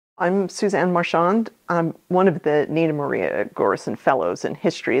I'm Suzanne Marchand. I'm one of the Nina Maria Gorison Fellows in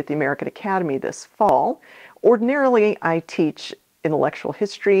History at the American Academy this fall. Ordinarily, I teach intellectual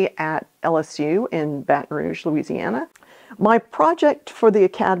history at LSU in Baton Rouge, Louisiana. My project for the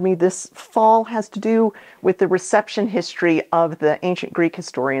Academy this fall has to do with the reception history of the ancient Greek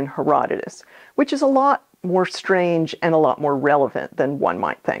historian Herodotus, which is a lot more strange and a lot more relevant than one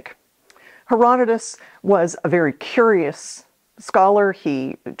might think. Herodotus was a very curious scholar.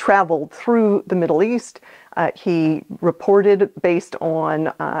 He traveled through the Middle East. He reported, based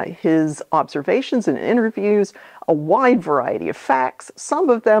on his observations and interviews, a wide variety of facts, some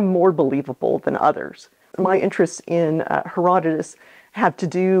of them more believable than others. My interests in Herodotus have to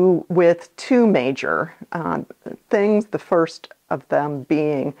do with two major things. The first of them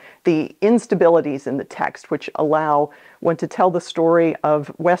being the instabilities in the text, which allow one to tell the story of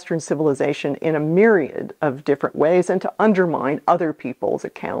Western civilization in a myriad of different ways and to undermine other people's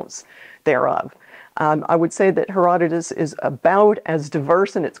accounts thereof. I would say that Herodotus is about as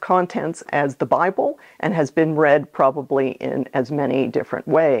diverse in its contents as the Bible and has been read probably in as many different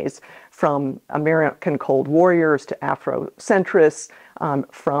ways, from American Cold Warriors to Afrocentrists,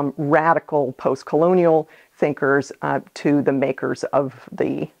 from radical post-colonial thinkers to the makers of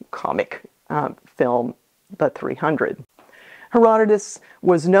the comic film The 300. Herodotus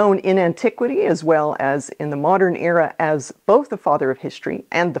was known in antiquity as well as in the modern era as both the father of history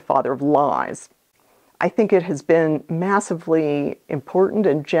and the father of lies. I think it has been massively important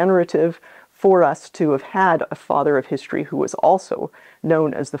and generative for us to have had a father of history who was also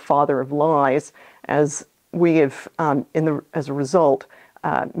known as the father of lies, as we have, as a result,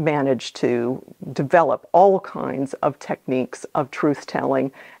 managed to develop all kinds of techniques of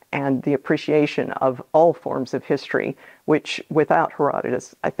truth-telling and the appreciation of all forms of history, which without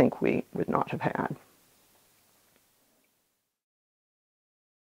Herodotus, I think we would not have had.